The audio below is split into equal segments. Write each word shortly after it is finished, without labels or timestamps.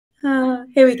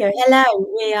Here we go. Hello,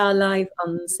 we are live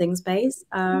on Sing Space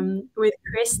with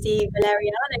Christie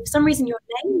Valeriano. For some reason, your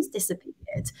name's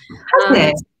disappeared.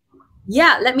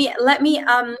 Yeah, let me.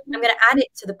 I'm going to add it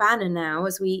to the banner now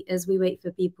as we wait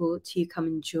for people to come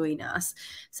and join us.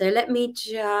 So let me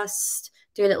just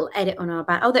do a little edit on our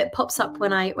banner. Oh, that pops up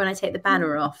when I take the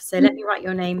banner off. So let me write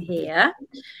your name here.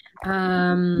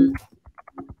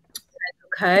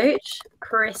 Coach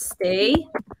Christie.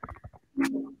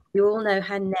 You all know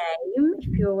her name if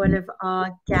you're one of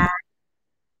our guests.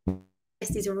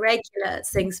 Christie's a regular at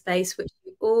Sing Space, which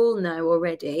you all know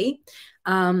already.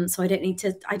 So I don't need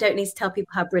to tell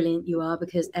people how brilliant you are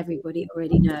because everybody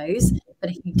already knows. But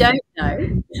if you don't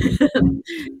know,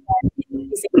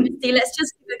 let's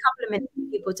just give a couple of minutes for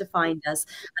people to find us.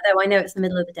 Although I know it's the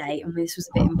middle of the day and this was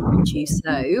a bit impromptu,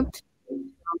 so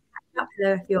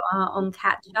hello if you are on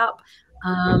catch up.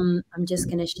 I'm just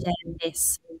going to share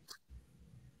this.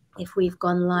 If we've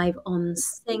gone live on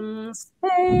Sing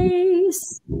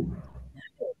Space,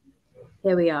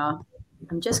 here we are.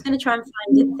 I'm just going to try and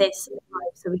find this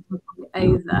live so we can pop it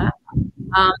over.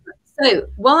 So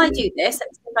while I do this,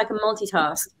 let's see if I can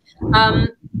multitask.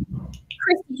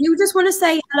 Chris, you just want to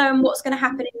say hello and what's going to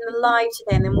happen in the live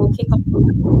today, and then we'll kick off.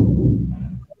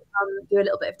 Do a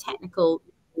little bit of technical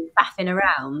faffing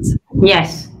around.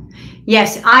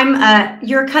 Yes,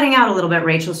 you're cutting out a little bit,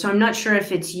 Rachel, so I'm not sure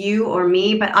if it's you or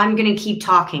me, but I'm going to keep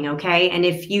talking, okay? And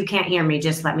if you can't hear me,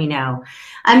 just let me know.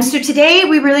 So today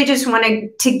we really just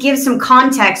wanted to give some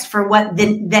context for what the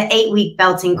 8-week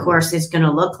belting course is going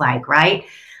to look like, right?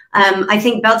 I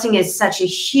think belting is such a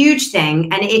huge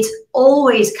thing, and it's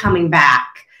always coming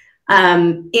back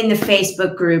in the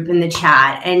Facebook group, in the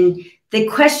chat, and the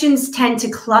questions tend to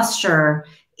cluster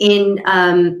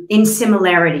in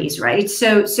similarities, right?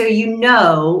 So you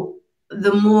know,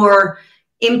 the more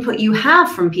input you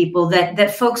have from people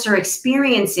that folks are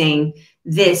experiencing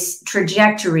this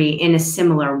trajectory in a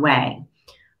similar way.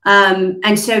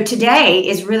 And so today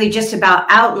is really just about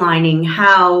outlining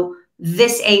how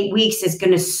this 8 weeks is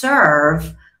going to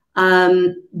serve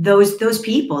those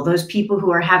people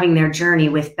who are having their journey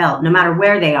with belt, no matter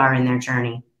where they are in their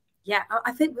journey. Yeah,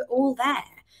 I think we're all there.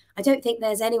 I don't think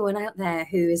there's anyone out there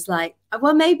who is like,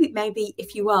 well, maybe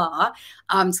if you are,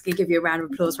 I'm just going to give you a round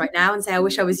of applause right now and say, I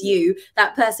wish I was you,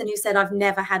 that person who said, I've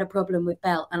never had a problem with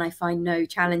belt and I find no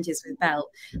challenges with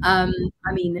belt. I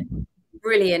mean,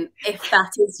 brilliant if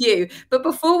that is you. But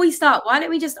before we start, why don't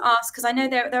we just ask, because I know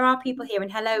there are people here,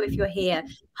 and hello if you're here.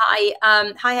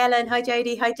 Hi, hi Helen, hi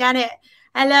Jodie, hi Janet.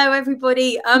 Hello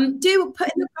everybody. Do put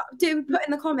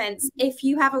in the comments if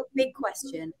you have a big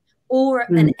question or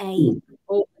an aim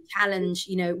or a challenge,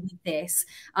 you know, with this.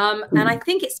 And I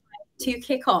think it's time to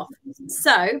kick off.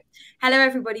 So, hello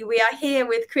everybody. We are here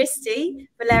with Christie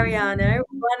Valeriano,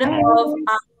 one of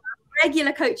our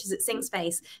regular coaches at Sing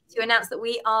Space, to announce that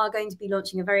we are going to be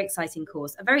launching a very exciting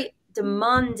course, a very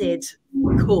demanded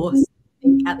course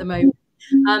at the moment,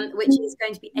 which is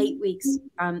going to be 8 weeks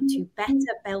to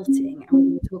better belting. And we're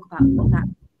going to talk about what that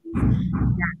means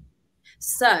now.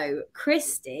 So,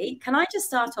 Christie, can I just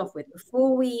start off with,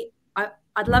 before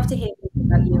I'd love to hear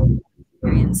about your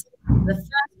experience. The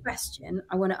first question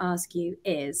I want to ask you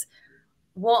is,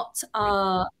 what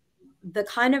are the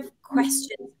kind of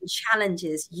questions and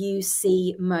challenges you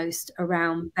see most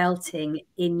around belting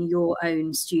in your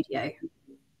own studio?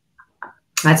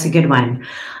 That's a good one.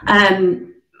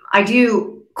 I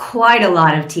do quite a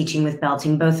lot of teaching with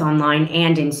belting, both online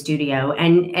and in studio.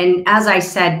 And as I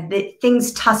said,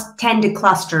 things tend to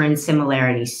cluster in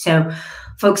similarities. So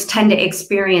folks tend to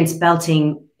experience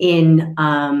belting in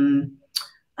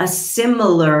a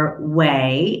similar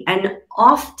way. And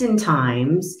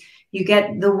oftentimes you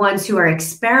get the ones who are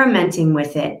experimenting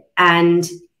with it, and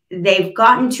they've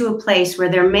gotten to a place where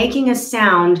they're making a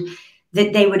sound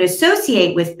that they would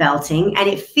associate with belting, and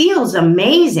it feels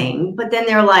amazing, but then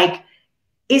they're like,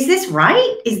 is this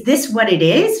right? Is this what it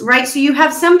is? Right? So you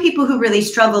have some people who really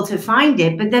struggle to find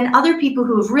it, but then other people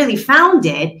who have really found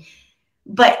it,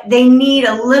 but they need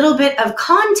a little bit of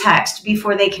context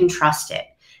before they can trust it,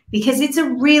 because it's a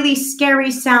really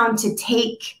scary sound to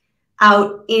take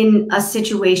out in a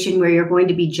situation where you're going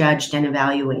to be judged and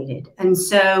evaluated. And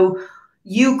so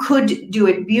you could do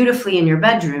it beautifully in your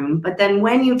bedroom, but then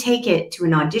when you take it to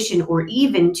an audition or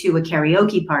even to a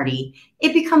karaoke party,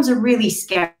 it becomes a really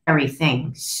scary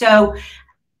thing. So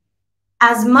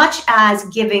as much as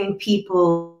giving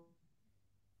people,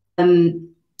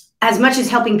 as much as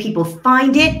helping people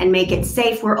find it and make it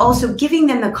safe, we're also giving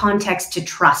them the context to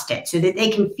trust it so that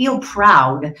they can feel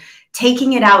proud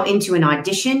taking it out into an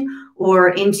audition or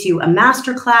into a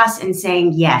master class and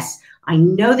saying, yes, I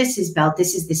know this is belt.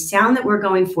 This is the sound that we're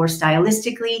going for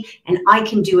stylistically, and I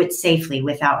can do it safely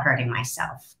without hurting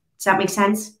myself. Does that make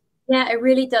sense? Yeah, it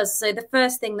really does. So the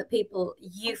first thing that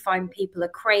you find people are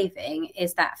craving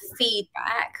is that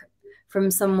feedback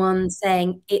from someone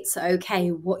saying it's okay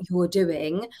what you're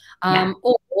doing,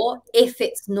 or if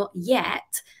it's not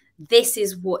yet, this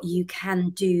is what you can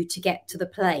do to get to the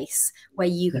place where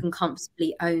you can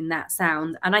comfortably own that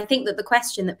sound. And I think that the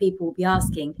question that people will be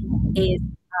asking is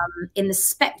in the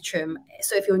spectrum.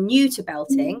 So if you're new to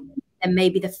belting, then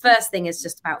maybe the first thing is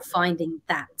just about finding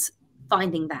that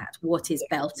what is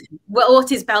belting. Well,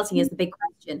 what is belting is the big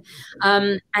question.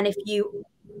 And if you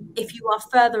are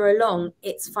further along,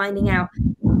 it's finding out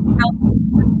how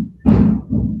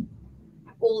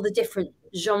all the different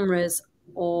genres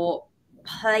or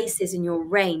places in your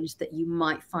range that you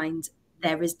might find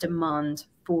there is demand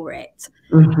for it.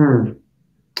 Mm-hmm.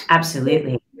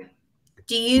 Absolutely.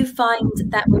 Do you find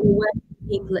that when you're working with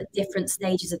people at different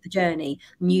stages of the journey,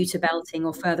 new to belting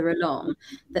or further along,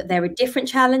 that there are different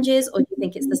challenges, or do you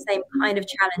think it's the same kind of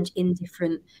challenge in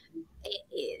different,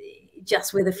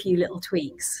 just with a few little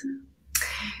tweaks?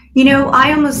 You know,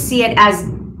 I almost see it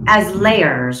as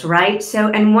layers, right? So,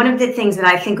 and one of the things that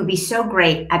I think would be so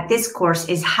great at this course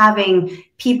is having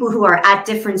people who are at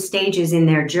different stages in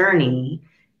their journey,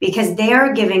 because they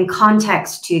are giving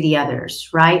context to the others,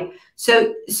 right?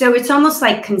 So it's almost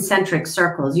like concentric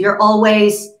circles. You're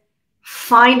always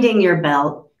finding your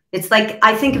belt. It's like,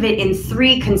 I think of it in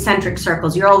 3 concentric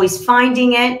circles. You're always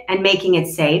finding it and making it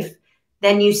safe.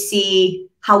 Then you see,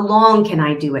 how long can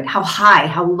I do it? How high,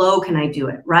 how low can I do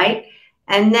it, right?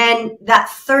 And then that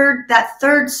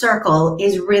third circle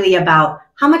is really about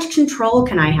how much control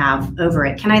can I have over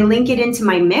it? Can I link it into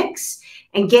my mix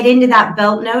and get into that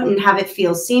belt note and have it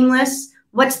feel seamless?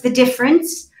 What's the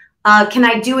difference? Can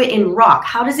I do it in rock?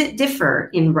 How does it differ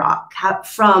in rock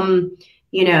from,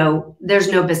 you know,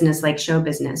 there's no business like show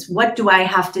business? What do I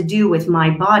have to do with my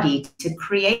body to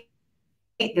create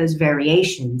those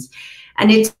variations? And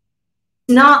it's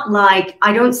not like,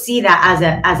 I don't see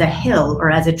that as a hill or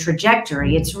as a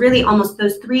trajectory. It's really almost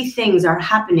those 3 things are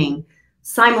happening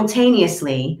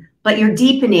simultaneously, but you're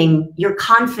deepening your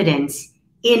confidence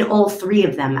in all 3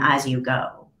 of them as you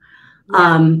go.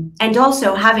 And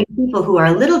also having people who are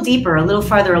a little deeper, a little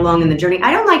farther along in the journey.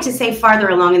 I don't like to say farther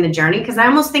along in the journey, because I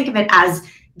almost think of it as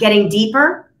getting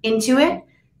deeper into it.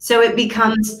 So it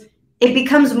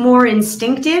becomes more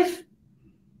instinctive.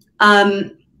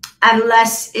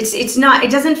 Unless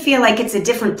it doesn't feel like it's a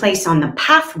different place on the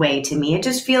pathway to me. It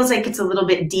just feels like it's a little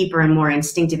bit deeper and more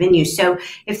instinctive in you. So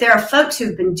if there are folks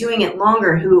who've been doing it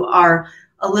longer, who are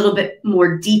a little bit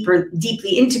more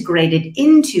deeply integrated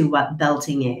into what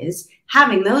belting is,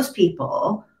 having those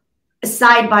people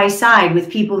side by side with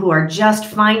people who are just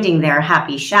finding their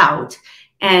happy shout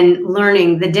and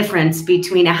learning the difference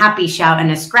between a happy shout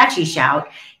and a scratchy shout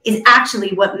is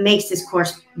actually what makes this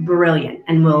course brilliant,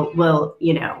 and will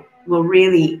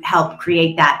really help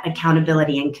create that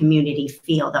accountability and community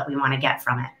feel that we want to get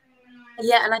from it.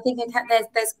 Yeah, and I think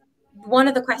there's one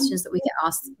of the questions that we get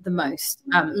asked the most.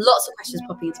 Lots of questions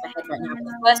popping into my head right now. But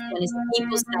the first one is,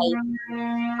 people say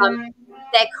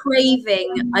they're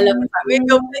craving. I love the fact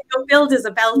your builders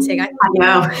are belting. I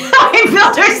know.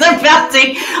 Builders are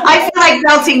belting. I feel like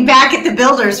belting back at the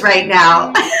builders right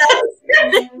now.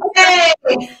 Hey,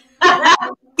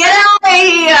 get out of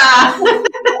here!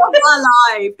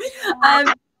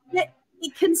 Alive.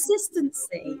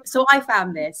 Consistency. So I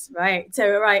found this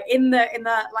in the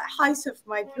like height of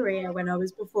my career, when I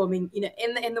was performing,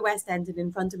 in the West End and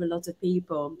in front of a lot of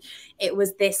people, it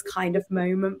was this kind of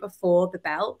moment before the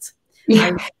belt.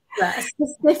 Yeah. A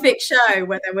specific show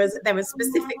where there was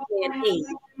specifically an E,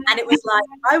 and it was like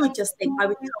I would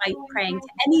try praying to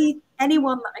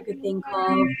anyone that I could think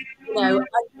of.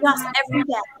 Just every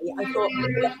day I thought,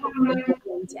 let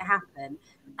it happen.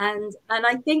 And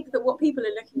I think that what people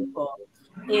are looking for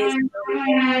is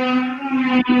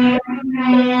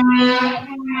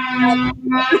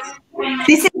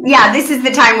this is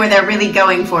the time where they're really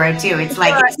going for it too. It's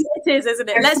like it is, isn't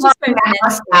it? Let's just go the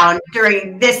house down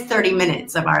during this 30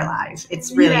 minutes of our lives.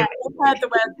 It's really they've heard the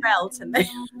word belt and they're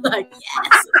like,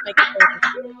 yes.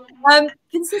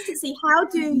 Consistency. How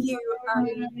do you?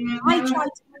 I try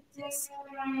to practice,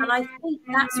 and I think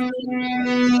that's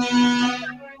really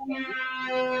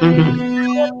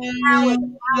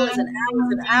hours and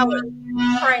hours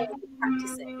praying and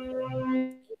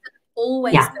practicing.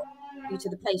 Always you to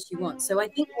the place you want. So I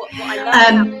think what I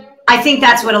love I think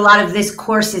that's what a lot of this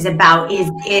course is about, is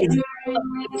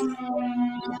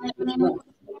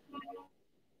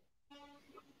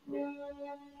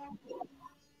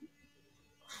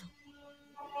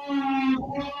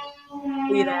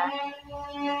Are you there?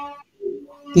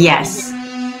 Yes.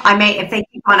 I may, if they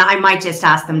keep on, I might just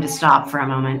ask them to stop for a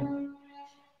moment.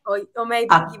 Or maybe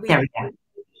there we go.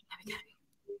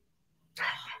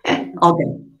 All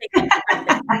good.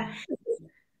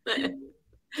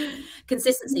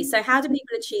 Consistency. So how do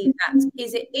people achieve that?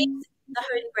 Is the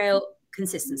Holy Grail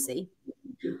consistency?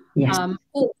 Yes.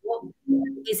 Or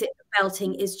is it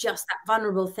belting is just that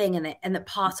vulnerable thing in it, and that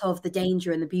part of the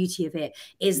danger and the beauty of it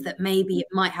is that maybe it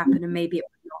might happen and maybe it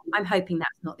will not. I'm hoping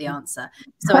that's not the answer.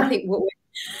 So I think what we're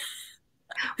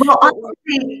well,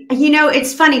 honestly, you know,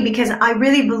 it's funny because I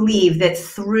really believe that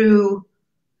through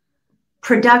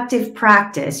productive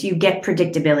practice, you get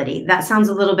predictability. That sounds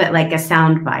a little bit like a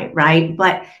soundbite, right?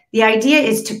 But the idea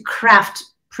is to craft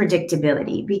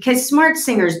predictability, because smart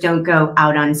singers don't go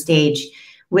out on stage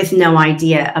with no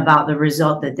idea about the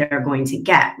result that they're going to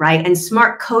get, right? And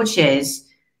smart coaches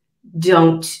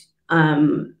don't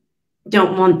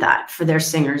want that for their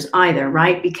singers either,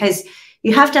 right? Because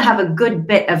you have to have a good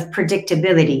bit of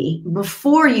predictability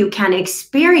before you can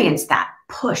experience that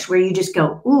push where you just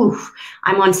go, ooh,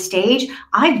 I'm on stage.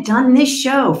 I've done this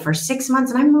show for 6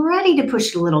 months and I'm ready to push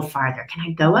it a little farther. Can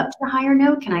I go up to the higher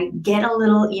note? Can I get a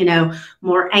little, you know,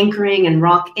 more anchoring and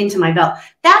rock into my belt?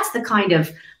 That's the kind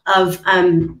of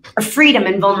freedom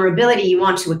and vulnerability you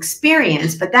want to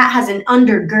experience, but that has an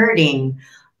undergirding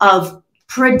of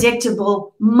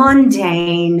predictable,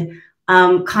 mundane,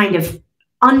 kind of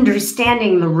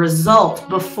understanding the result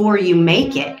before you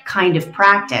make it kind of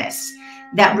practice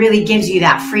that really gives you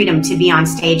that freedom to be on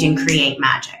stage and create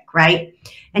magic, right?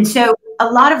 And so a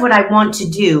lot of what I want to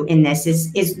do in this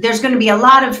is there's going to be a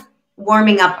lot of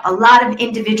warming up, a lot of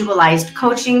individualized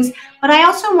coachings, but I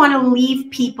also want to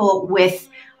leave people with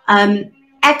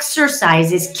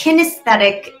exercises,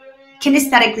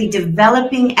 kinesthetically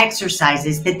developing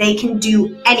exercises that they can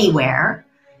do anywhere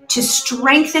to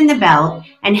strengthen the belt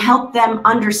and help them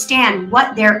understand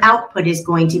what their output is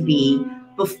going to be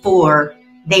before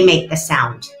they make the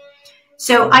sound.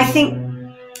 So I think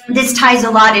this ties a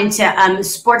lot into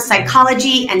sports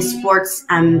psychology and sports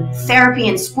therapy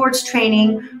and sports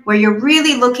training, where you're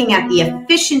really looking at the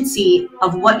efficiency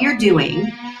of what you're doing,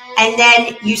 and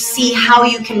then you see how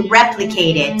you can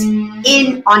replicate it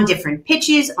on different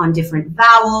pitches, on different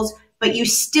vowels, but you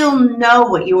still know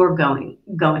what you're going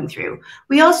through.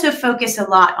 We also focus a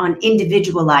lot on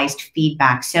individualized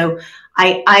feedback. So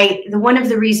one of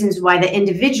the reasons why the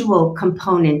individual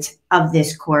component of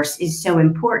this course is so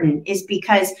important is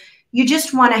because you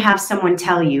just want to have someone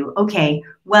tell you, okay,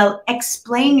 well,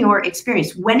 explain your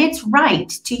experience. When it's right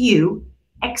to you,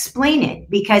 explain it.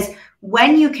 Because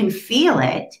when you can feel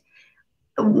it,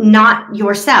 not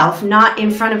yourself, not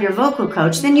in front of your vocal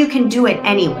coach, then you can do it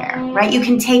anywhere, right? You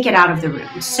can take it out of the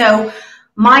room. So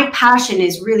my passion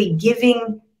is really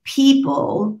giving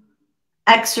people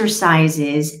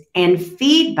exercises and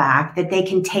feedback that they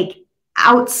can take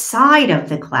outside of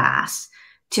the class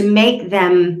to make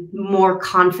them more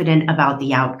confident about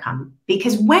the outcome.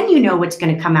 Because when you know what's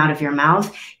going to come out of your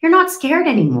mouth, you're not scared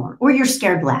anymore, or you're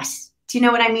scared less. Do you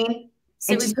know what I mean?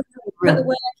 So we put the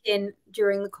work in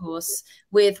during the course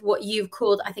with what you've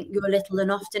called, I think, your little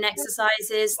and often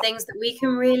exercises, things that we can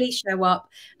really show up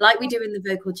like we do in the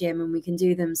vocal gym, and we can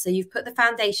do them. So you've put the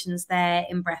foundations there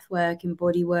in breath work, in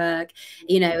body work,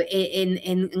 you know,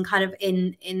 in kind of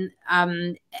in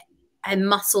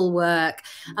muscle work,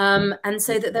 and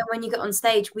so that then when you get on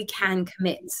stage, we can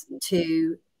commit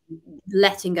to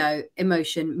letting go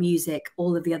emotion, music,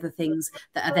 all of the other things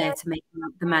that are there to make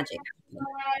the magic happen.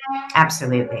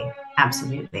 Absolutely.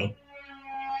 Absolutely.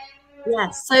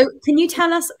 Yes. So can you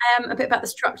tell us a bit about the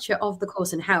structure of the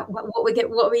course and how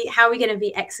how are we going to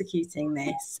be executing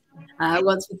this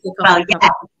once we kick off?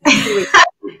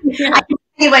 Yeah. I can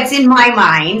tell you what's in my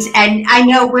mind, and I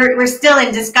know we're still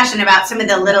in discussion about some of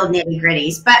the little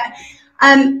nitty-gritties, but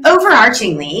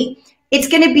overarchingly, it's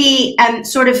going to be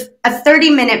sort of a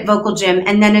 30-minute vocal gym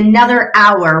and then another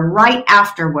hour right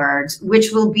afterwards,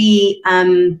 which will be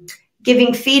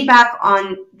giving feedback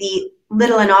on the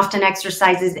little and often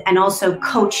exercises and also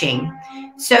coaching.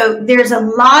 So there's a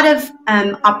lot of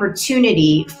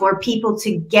opportunity for people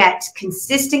to get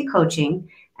consistent coaching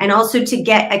and also to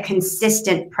get a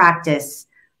consistent practice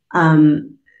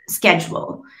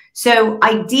schedule. So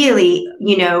ideally,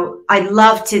 you know, I'd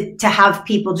love to have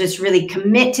people just really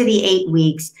commit to the 8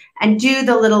 weeks and do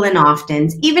the little and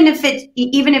oftens, even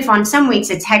if on some weeks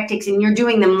it's hectic and you're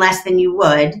doing them less than you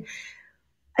would,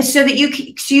 so that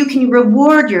you can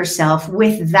reward yourself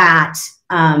with that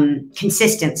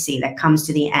consistency that comes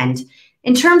to the end.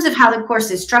 in terms of how the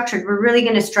course is structured, we're really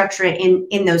going to structure it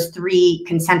in those 3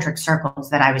 concentric circles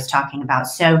that I was talking about.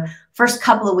 So first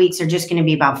couple of weeks are just going to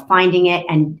be about finding it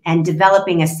and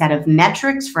developing a set of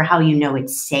metrics for how you know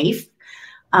it's safe.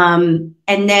 And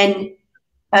then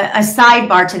a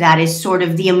sidebar to that is sort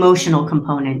of the emotional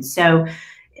component. So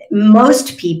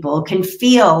most people can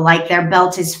feel like their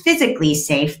belt is physically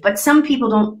safe, but some people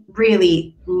don't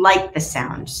really like the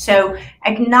sound. So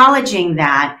acknowledging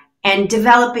that and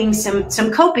developing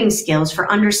some coping skills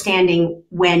for understanding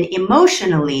when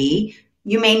emotionally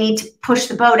you may need to push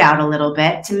the boat out a little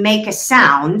bit to make a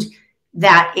sound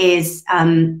that is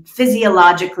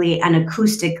physiologically and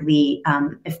acoustically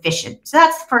efficient. So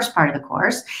that's the first part of the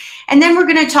course. And then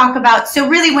we're going to talk about, so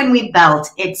really when we belt,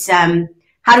 it's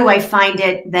how do I find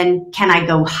it? Then can I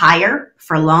go higher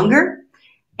for longer?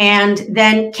 And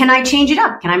then can I change it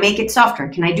up? Can I make it softer?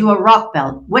 Can I do a rock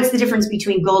belt? What's the difference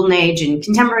between Golden Age and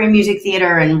contemporary music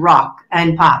theater and rock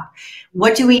and pop?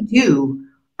 What do we do?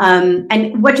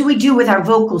 And what do we do with our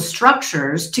vocal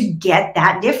structures to get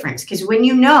that difference? Because when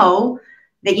you know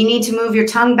that you need to move your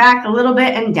tongue back a little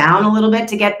bit and down a little bit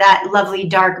to get that lovely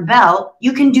dark belt,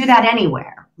 you can do that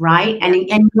anywhere, right?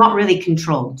 And not really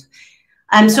controlled.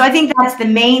 So I think that's the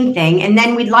main thing. And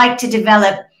then we'd like to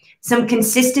develop some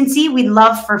consistency. We'd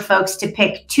love for folks to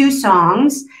pick 2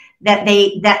 songs that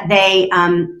they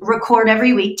record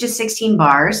every week, just 16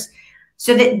 bars,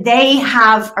 so that they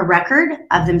have a record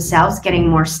of themselves getting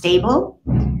more stable.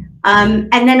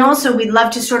 And then also we'd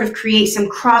love to sort of create some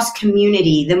cross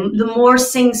community. The more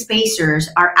sing spacers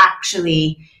are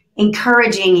actually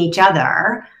encouraging each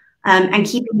other and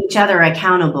keeping each other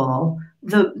accountable,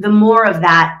 the more of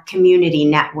that community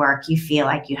network you feel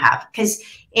like you have. Because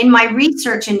in my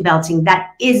research in belting,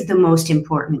 that is the most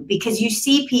important, because you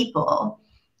see people,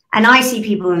 and I see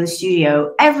people in the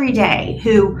studio every day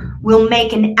who will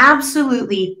make an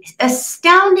absolutely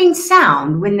astounding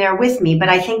sound when they're with me. But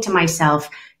I think to myself,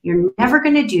 you're never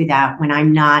going to do that when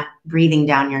I'm not breathing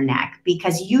down your neck,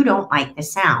 because you don't like the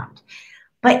sound.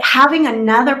 But having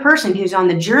another person who's on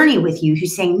the journey with you,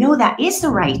 who's saying, no, that is the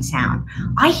right sound.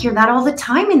 I hear that all the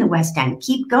time in the West End.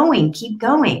 Keep going, keep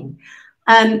going.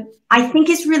 I think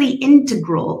is really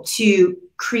integral to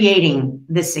creating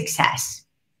the success.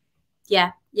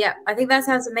 Yeah. Yeah, I think that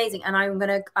sounds amazing. And I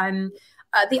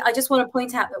just want to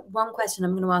point out that one question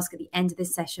I'm going to ask at the end of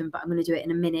this session, but I'm going to do it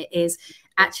in a minute, is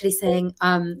actually saying,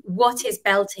 what is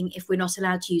belting if we're not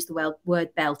allowed to use the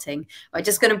word belting? I'm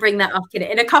just going to bring that up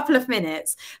in a couple of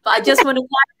minutes. But I just want to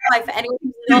clarify for anyone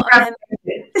who's not a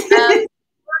member.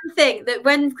 One thing that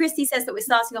when Christie says that we're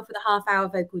starting off with a half-hour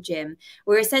vocal gym,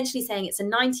 we're essentially saying it's a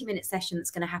 90-minute session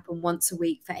that's going to happen once a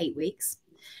week for 8 weeks.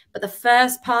 But the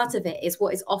first part of it is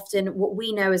what is often what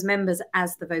we know as members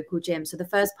as the vocal gym. So the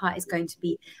first part is going to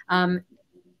be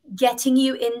getting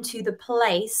you into the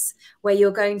place where you're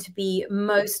going to be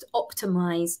most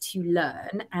optimized to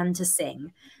learn and to sing.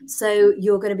 So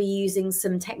you're going to be using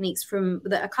some techniques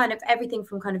that are kind of everything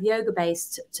from kind of yoga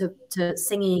based to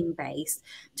singing based,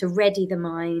 to ready the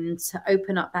mind, to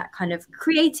open up that kind of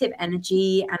creative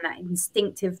energy and that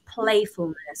instinctive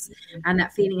playfulness and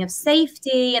that feeling of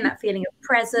safety and that feeling of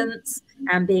presence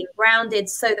and being grounded,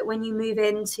 so that when you move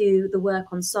into the work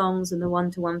on songs and the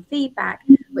one-to-one feedback,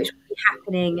 which will be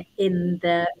happening in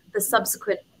the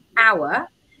subsequent hour,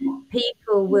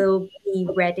 people will be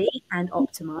ready and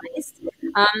optimized.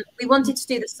 We wanted to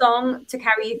do the song to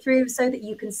carry you through so that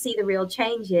you can see the real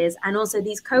changes. And also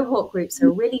these cohort groups are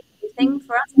a really new thing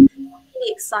for us. It's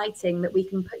really exciting that we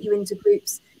can put you into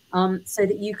groups so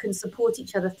that you can support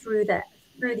each other through the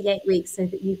 8 weeks, so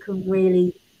that you can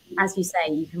really, as you say,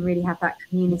 you can really have that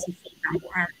community feedback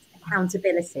and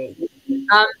accountability.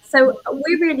 So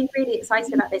we're really, really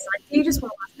excited about this. I do just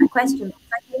want to ask that question, because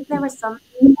I think there are some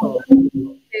people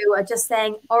who are just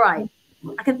saying, all right,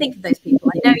 I can think of those people.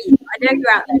 I know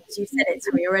you're out there because you said it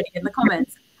to me already in the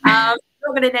comments. I'm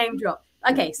not going to name drop.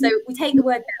 Okay, so we take the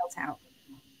word belt out.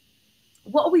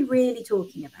 What are we really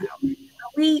talking about?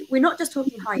 We're not just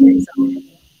talking high notes.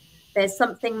 There's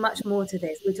something much more to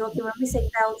this. We're talking, when we say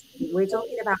belting, we're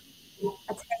talking about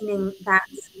attaining that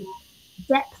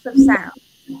depth of sound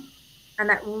and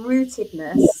that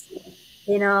rootedness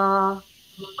in our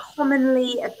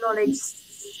commonly acknowledged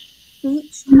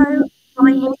speech tone,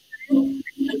 primal tone,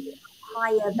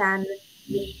 higher than,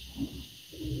 as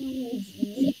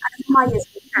high as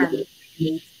we can,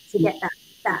 really, to get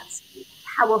that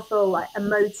powerful, like,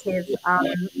 emotive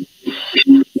sound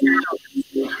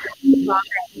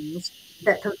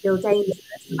that can feel dangerous.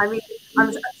 I mean,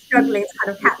 I'm struggling to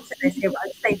kind of capture this here, but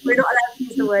I'm saying we're not allowed to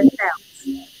use the word belt.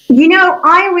 You know,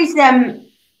 I always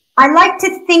I like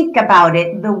to think about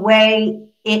it the way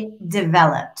it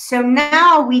developed. So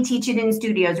now we teach it in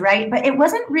studios, right? But it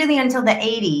wasn't really until the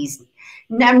 80s,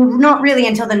 not really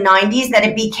until the 90s, that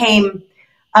it became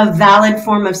a valid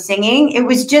form of singing. It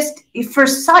was just, for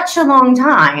such a long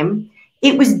time,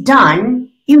 it was done.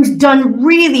 It was done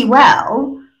really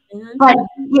well, but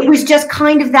it was just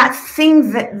kind of that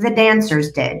thing that the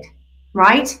dancers did,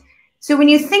 right? So when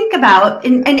you think about,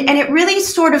 and it really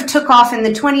sort of took off in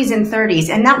the 20s and 30s,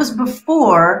 and that was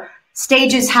before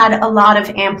stages had a lot of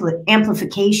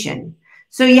amplification.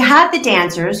 So you had the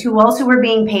dancers who also were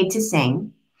being paid to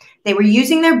sing. They were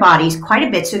using their bodies quite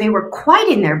a bit, so they were quite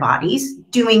in their bodies,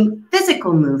 doing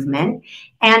physical movement,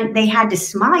 and they had to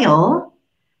smile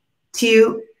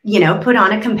to, you know, put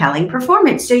on a compelling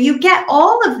performance. So you get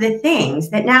all of the things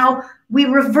that now we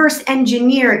reverse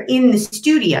engineer in the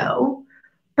studio,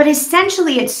 but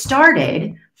essentially it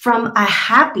started from a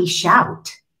happy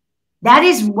shout. That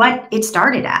is what it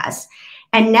started as.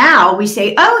 And now we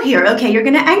say, oh, here, okay, you're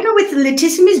going to anchor with the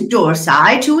latissimus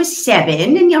dorsi to a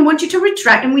 7, and I want you to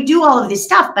retract, and we do all of this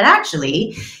stuff. But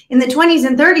actually, in the 20s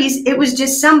and 30s, it was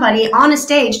just somebody on a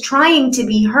stage trying to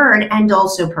be heard and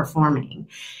also performing.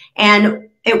 And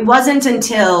it wasn't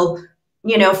until,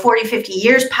 you know, 40, 50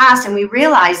 years passed, and we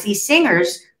realized these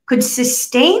singers could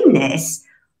sustain this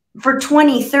for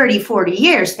 20, 30, 40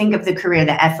 years. Think of the career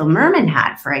that Ethel Merman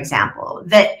had, for example,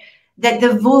 that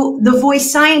the voice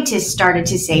scientists started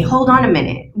to say, hold on a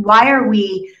minute, why are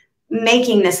we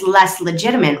making this less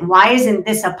legitimate? Why isn't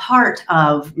this a part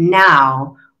of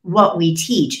now what we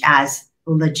teach as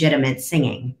legitimate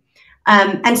singing?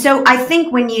 And so I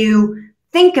think when you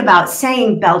think about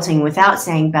saying belting without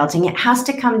saying belting, it has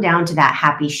to come down to that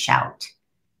happy shout.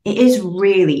 It is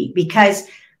really, because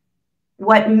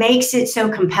what makes it so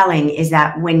compelling is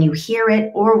that when you hear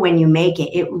it or when you make it,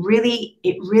 it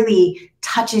really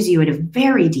touches you at a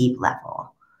very deep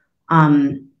level.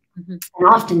 And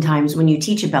oftentimes when you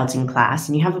teach a belting class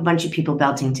and you have a bunch of people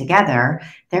belting together,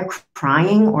 they're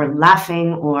crying or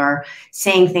laughing or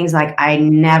saying things like, I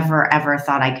never, ever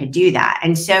thought I could do that.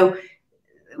 And so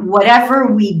whatever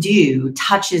we do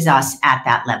touches us at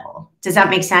that level. Does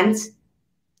that make sense?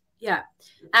 Yeah.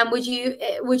 And would you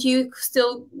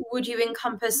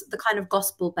encompass the kind of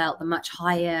gospel belt, the much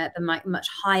higher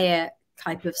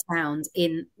type of sound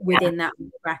within that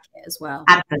bracket as well?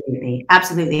 Absolutely.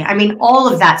 Absolutely. I mean, all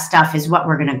of that stuff is what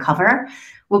we're going to cover.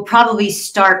 We'll probably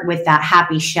start with that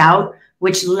happy shout,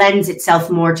 which lends itself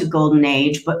more to golden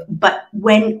age. But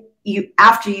when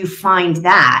after you find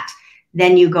that,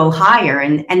 then you go higher,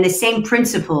 and the same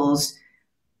principles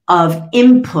of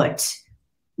input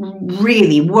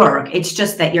really work. It's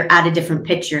just that you're at a different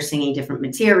pitch, you're singing different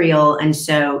material, and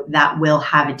so that will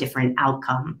have a different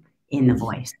outcome in the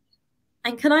voice.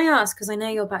 And can I ask, because I know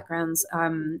your backgrounds,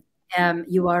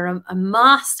 you are a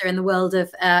master in the world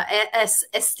of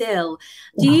Estelle.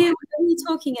 When you're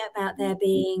talking about there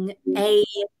being a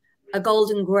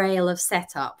golden grail of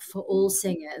setup for all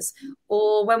singers,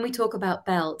 or when we talk about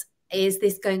belt, is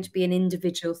this going to be an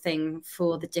individual thing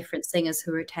for the different singers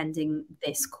who are attending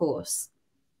this course?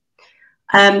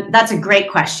 That's a great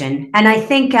question. And I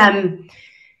think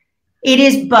it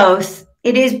is both.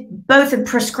 It is both a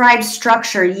prescribed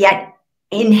structure, yet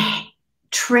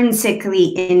intrinsically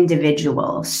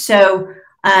individual. So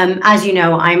as you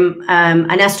know, I'm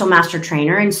an Estelle master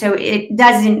trainer. And so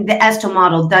the Estelle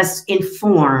model does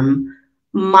inform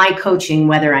my coaching,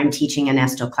 whether I'm teaching an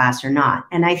Estelle class or not.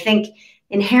 And I think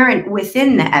inherent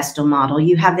within the Estelle model,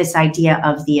 you have this idea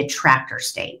of the attractor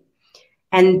state.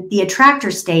 And the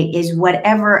attractor state is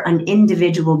whatever an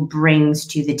individual brings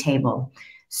to the table.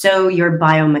 So your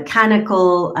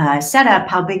biomechanical setup,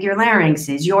 how big your larynx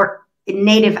is, your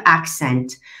native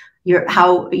accent,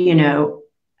 how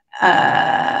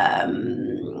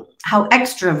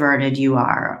extroverted you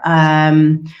are.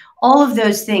 All of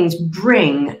those things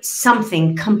bring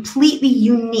something completely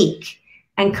unique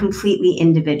and completely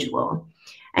individual.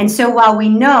 And so while we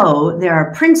know there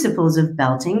are principles of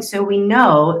belting, so we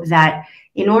know that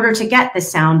in order to get the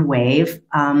sound wave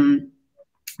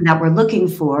that we're looking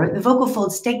for, the vocal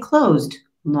folds stay closed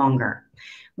longer.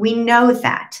 We know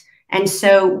that. And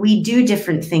so we do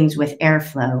different things with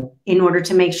airflow in order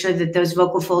to make sure that those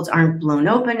vocal folds aren't blown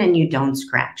open and you don't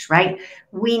scratch, right?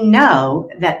 We know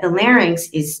that the larynx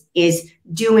is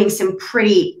doing some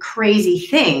pretty crazy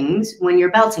things when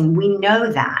you're belting. We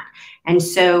know that. And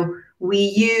so we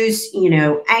use,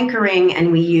 anchoring,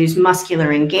 and we use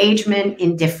muscular engagement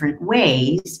in different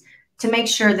ways to make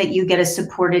sure that you get a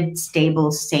supported,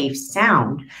 stable, safe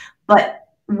sound. But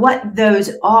what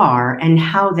those are and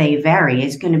how they vary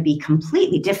is going to be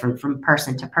completely different from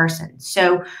person to person.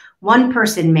 So one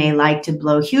person may like to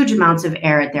blow huge amounts of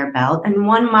air at their belt, and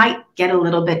one might get a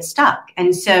little bit stuck.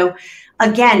 And so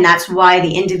again, that's why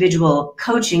the individual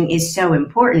coaching is so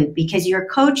important, because you're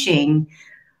coaching,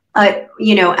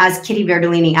 you know, as Kitty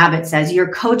Verdolini Abbott says,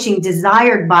 you're coaching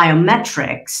desired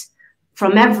biometrics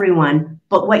from everyone,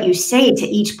 but what you say to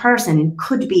each person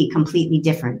could be completely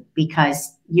different,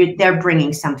 because they're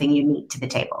bringing something unique to the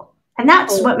table. And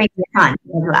that's what makes it fun as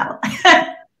well.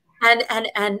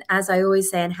 And as I always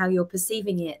say, and how you're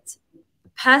perceiving it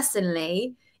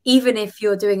personally, even if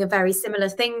you're doing a very similar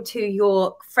thing to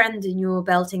your friend in your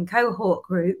belting cohort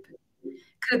group,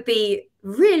 could be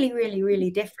really, really,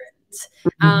 really different.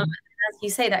 As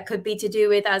you say, that could be to do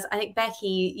with, as I think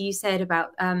Becky, you said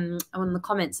about one of the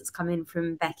comments that's come in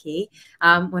from Becky,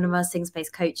 one of our Sing Space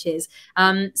coaches,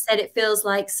 said it feels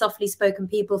like softly spoken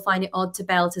people find it odd to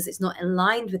belt as it's not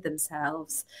aligned with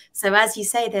themselves. So as you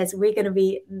say, this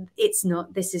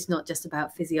is not just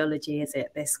about physiology, is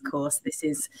it? This course, this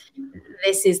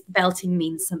is belting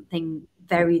means something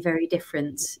very, very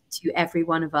different to every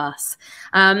one of us.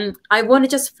 I want to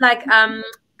just flag,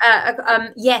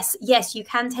 yes, you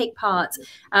can take part.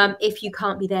 If you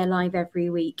can't be there live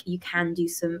every week, you can do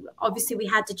some. Obviously, we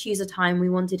had to choose a time. We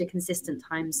wanted a consistent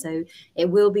time, so it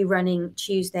will be running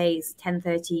Tuesdays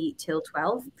 10:30 till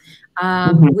 12,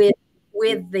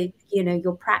 with the, you know,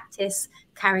 your practice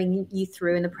carrying you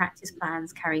through, and the practice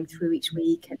plans carrying through each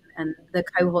week, and the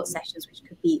cohort sessions, which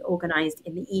could be organised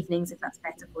in the evenings if that's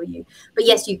better for you. But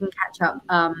yes, you can catch up.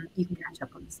 You can catch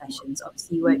up on the sessions.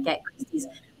 Obviously, you won't get Christie's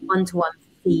one-to-one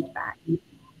feedback.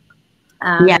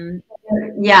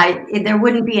 There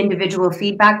wouldn't be individual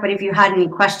feedback, but if you had any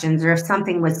questions or if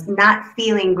something was not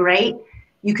feeling great,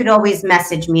 you could always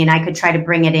message me and I could try to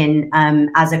bring it in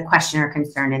as a question or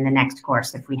concern in the next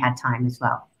course if we had time as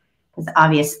well. Because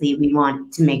obviously we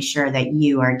want to make sure that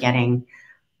you are getting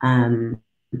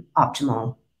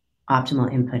optimal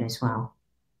input as well.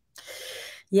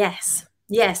 Yes.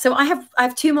 Yeah, so I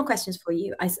have two more questions for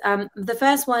you. The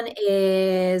first one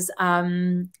is,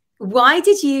 why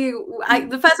did you? I'm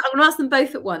going to ask them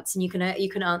both at once, and you can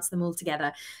answer them all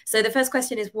together. So the first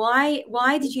question is, why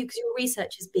did you? Because your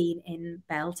research has been in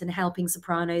belt and helping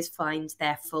sopranos find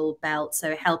their full belt.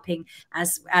 So helping,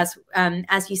 as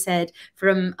you said,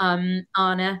 from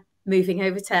Anna moving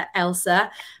over to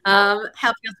Elsa,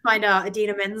 helping us find our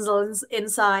Adina Menzel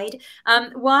inside.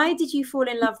 Why did you fall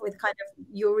in love with kind of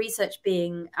your research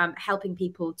being helping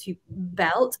people to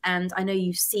belt? And I know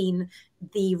you've seen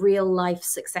the real life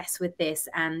success with this,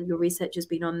 and your research has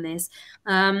been on this.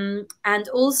 And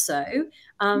also,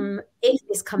 if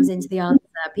this comes into the answer,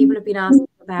 people have been asking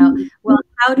about, well,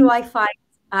 how do I find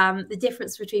the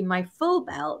difference between my full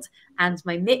belt and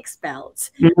my mixed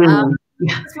belt?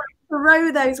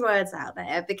 Throw those words out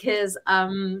there, because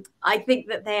I think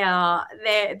that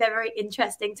they're very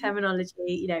interesting terminology.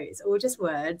 You know, it's all just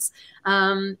words.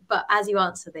 But as you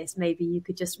answer this, maybe you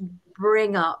could just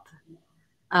bring up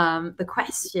the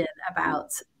question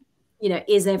about, you know,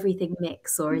 is everything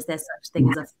mixed, or is there such thing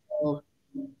as a full?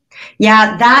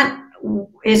 Yeah, that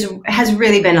has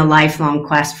really been a lifelong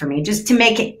quest for me. Just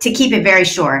to keep it very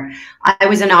short, I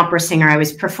was an opera singer. I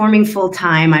was performing full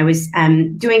time. I was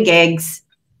doing gigs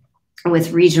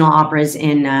with regional operas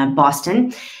in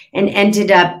Boston, and ended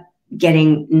up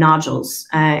getting nodules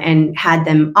and had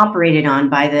them operated on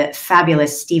by the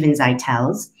fabulous Stephen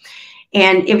Zeitels.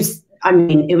 And it was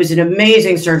an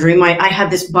amazing surgery. I had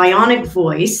this bionic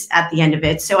voice at the end of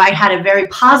it. So I had a very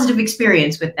positive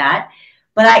experience with that.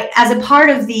 But as a part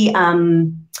of the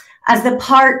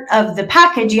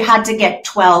package, you had to get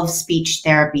 12 speech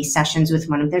therapy sessions with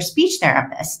one of their speech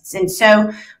therapists. And so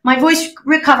my voice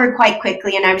recovered quite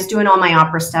quickly, and I was doing all my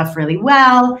opera stuff really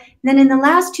well. And then in the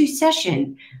last 2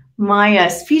 sessions, my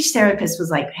speech therapist was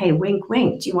like, "Hey, wink,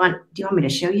 wink. Do you want me to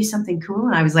show you something cool?"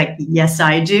 And I was like, "Yes,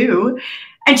 I do."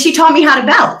 And she taught me how to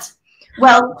belt.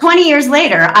 Well, 20 years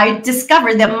later, I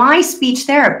discovered that my speech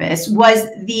therapist was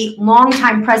the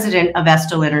longtime president of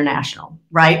Estel International,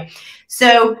 right?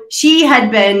 So she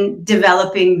had been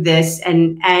developing this,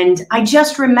 and I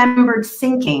just remembered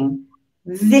thinking,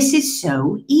 this is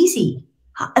so easy.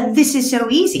 This is so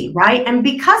easy, right? And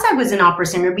because I was an opera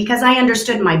singer, because I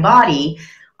understood my body,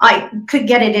 I could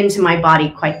get it into my body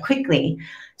quite quickly.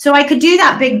 So I could do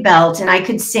that big belt, and I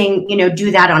could sing, you know,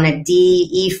 do that on a D,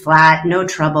 E flat, no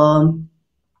trouble.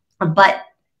 But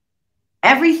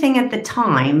everything at the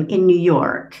time in New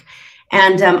York,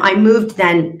 and I moved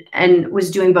then and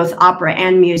was doing both opera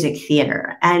and music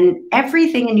theater, and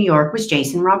everything in New York was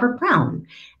Jason Robert Brown.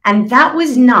 And that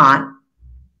was not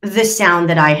the sound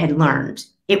that I had learned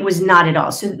It was not at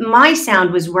all. So my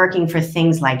sound was working for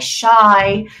things like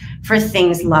Shy, for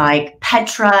things like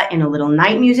Petra in A Little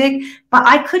Night Music, but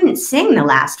I couldn't sing the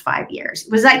last 5 years.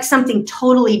 It was like something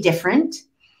totally different.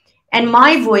 And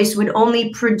my voice would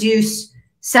only produce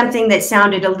something that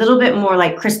sounded a little bit more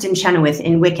like Kristen Chenoweth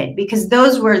in Wicked, because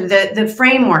those were the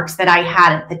frameworks that I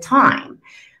had at the time.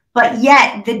 But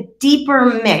yet the deeper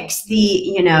mix, the,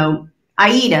 you know,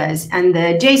 Aidas and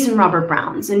the Jason Robert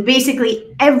Browns and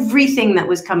basically everything that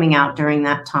was coming out during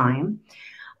that time.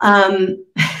 Oh,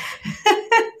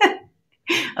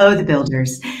 the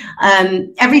Builders.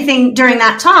 Everything during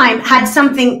that time had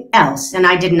something else, and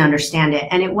I didn't understand it.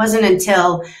 And it wasn't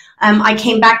until I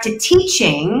came back to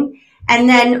teaching and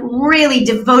then really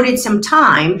devoted some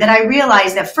time that I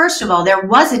realized that, first of all, there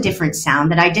was a different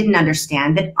sound that I didn't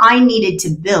understand that I needed to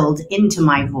build into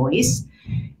my voice.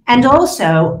 And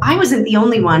also, I wasn't the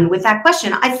only one with that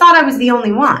question. I thought I was the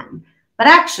only one, but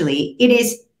actually it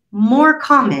is more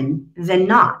common than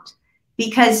not,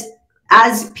 because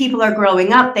as people are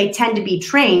growing up, they tend to be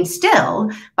trained still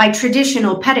by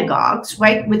traditional pedagogues,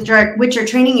 right? Which are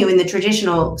training you in the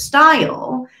traditional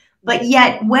style. But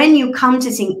yet when you come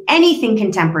to sing anything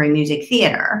contemporary music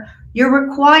theater, you're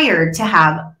required to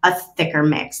have a thicker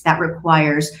mix that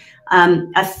requires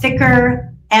a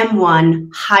thicker M1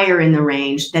 higher in the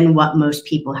range than what most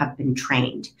people have been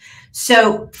trained.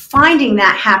 So finding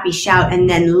that happy shout and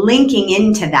then linking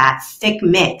into that thick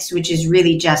mix, which is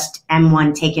really just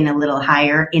M1 taken a little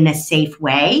higher in a safe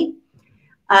way,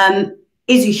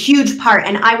 is a huge part.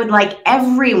 And I would like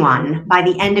everyone by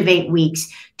the end of 8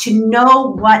 weeks to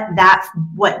know what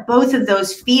both of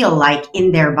those feel like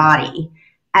in their body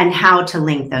and how to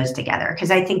link those together,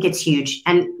 because I think it's huge.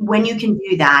 And when you can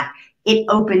do that, it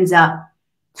opens up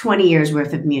 20 years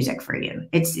worth of music for you.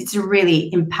 It's a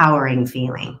really empowering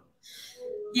feeling.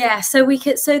 Yeah. So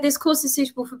this course is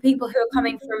suitable for people who are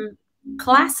coming from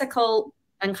classical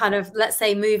and kind of, let's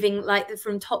say, moving like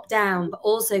from top down, but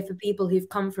also for people who've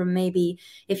come from, maybe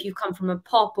if you've come from a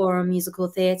pop or a musical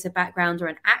theatre background or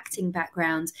an acting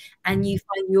background, and you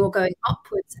find you're going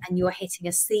upwards and you're hitting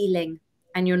a ceiling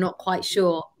and you're not quite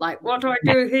sure, like, what do I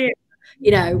do here?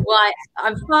 You know, why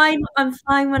I'm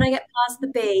fine when I get past the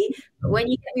B, but when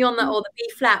you get me on that, or the B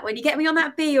flat, when you get me on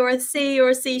that B or a C or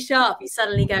a C sharp, you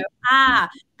suddenly go,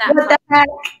 that's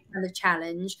the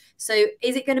challenge. So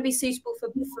is it going to be suitable for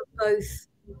both?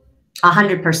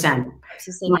 100%.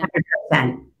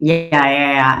 100%.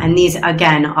 Yeah. And these,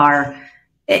 again, are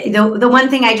the one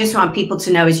thing I just want people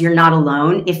to know is you're not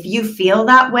alone. If you feel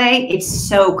that way, it's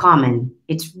so common.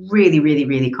 It's really, really,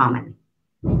 really common.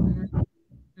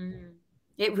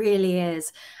 It really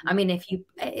is. I mean,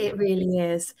 it really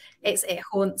is. It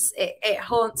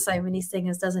haunts so many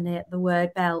singers, doesn't it? The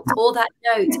word belt, or that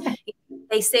note.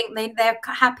 They sing. They're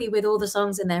happy with all the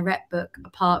songs in their rep book,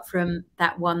 apart from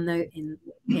that one note in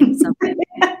something.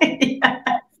 Yeah.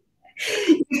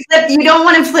 You don't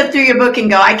want to flip through your book and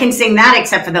go, I can sing that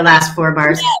except for the last 4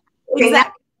 bars. Yeah,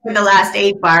 exactly. For the last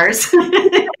 8 bars.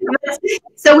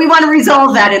 So we want to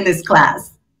resolve that in this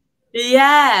class.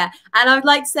 Yeah. And I would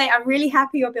like to say, I'm really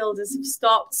happy your builders have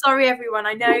stopped. Sorry, everyone.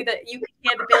 I know that you can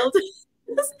hear the builders.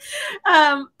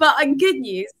 But in good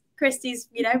news, Christie's,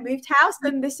 moved house,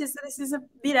 and this is a,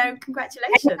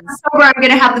 congratulations. I'm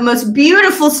going to have the most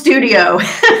beautiful studio.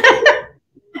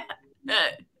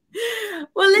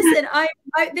 Well, listen,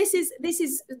 this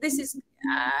is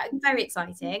very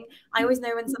exciting. I always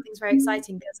know when something's very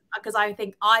exciting because I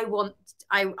think I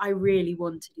really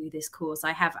want to do this course.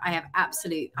 I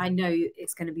know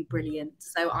it's going to be brilliant.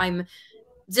 So I'm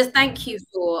just thank you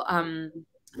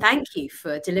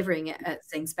for delivering it at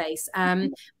Sing Space.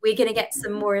 We're going to get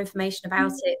some more information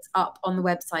about it up on the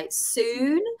website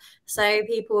soon, so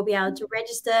people will be able to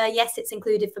register. Yes, it's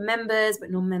included for members,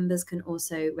 but non-members can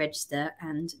also register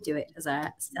and do it as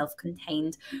a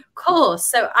self-contained course.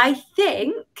 So I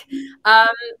think,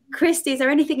 Christie, is there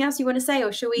anything else you want to say,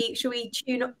 or should we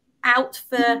tune out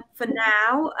for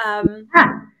now?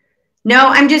 No,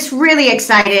 I'm just really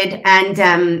excited,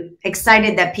 and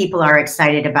excited that people are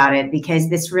excited about it, because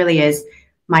this really is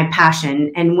my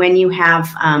passion. And when you have,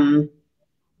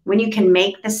 when you can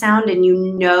make the sound and you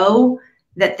know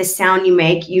that the sound you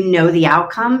make, the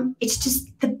outcome, it's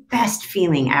just the best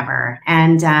feeling ever.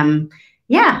 And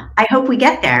yeah, I hope we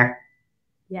get there.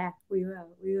 Yeah, we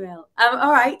will.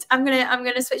 All right, I'm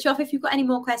gonna switch off. If you've got any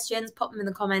more questions, pop them in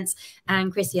the comments, and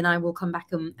Christie and I will come back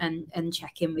and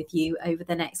check in with you over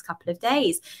the next couple of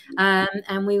days.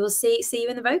 And we will see you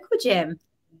in the vocal gym.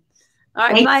 All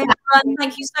right, bye everyone.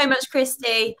 Thank you so much,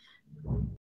 Christie.